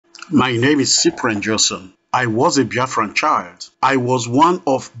My name is Cyprian Johnson. I was a Biafran child. I was one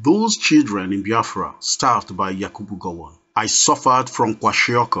of those children in Biafra starved by Yakubu Gowon. I suffered from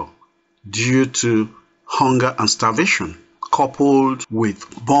kwashiorkor due to hunger and starvation, coupled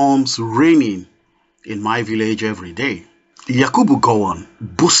with bombs raining in my village every day. Yakubu Gowon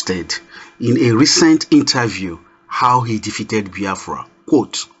boasted in a recent interview how he defeated Biafra.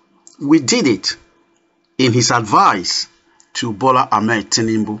 Quote, "We did it," in his advice to Bola Ahmed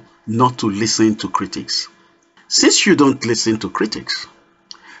Tinubu not to listen to critics. Since you don't listen to critics,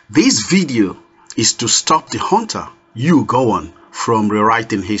 this video is to stop the hunter, you Gowon, from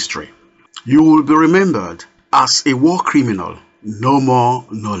rewriting history. You will be remembered as a war criminal, no more,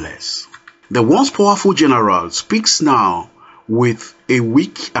 no less. The once powerful general speaks now with a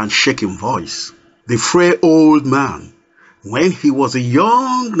weak and shaking voice. The frail old man, when he was a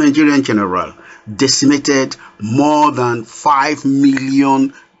young Nigerian general, decimated more than 5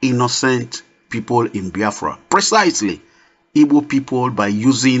 million innocent people in Biafra, precisely Igbo people, by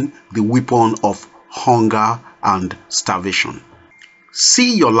using the weapon of hunger and starvation.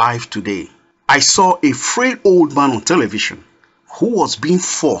 See your life today. I saw a frail old man on television who was being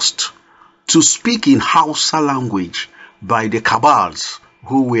forced to speak in Hausa language by the cabals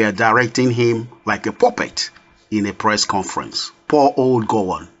who were directing him like a puppet in a press conference. Poor old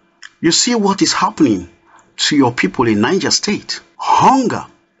Gowon. You see what is happening to your people in Niger State.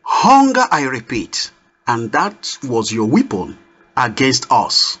 Hunger, I repeat. And that was your weapon against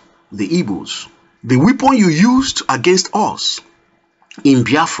us, the Igbos. The weapon you used against us in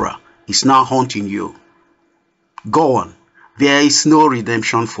Biafra is now haunting you. Gowon, there is no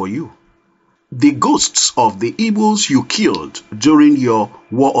redemption for you. The ghosts of the Igbos you killed during your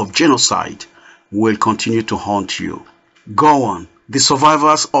war of genocide will continue to haunt you. Gowon, the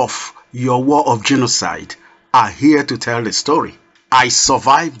survivors of your war of genocide are here to tell the story. I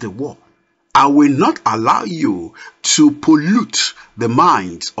survived the war. I will not allow you to pollute the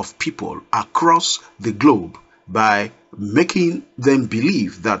minds of people across the globe by making them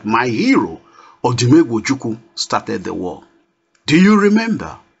believe that my hero, Odumegwu Ojukwu, started the war. Do you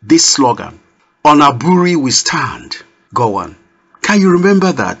remember this slogan? On Aburi we stand. Gowon, can you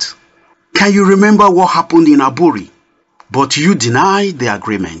remember that? Can you remember what happened in Aburi? But you denied the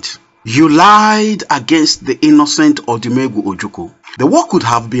agreement. You lied against the innocent Odumegwu Ojukwu. The war could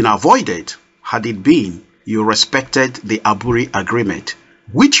have been avoided had it been you respected the Aburi agreement,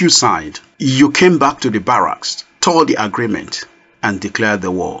 which you signed. You came back to the barracks, tore the agreement, and declared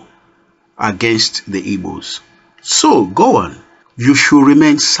the war against the Igbos. So, Gowon, you should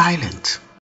remain silent.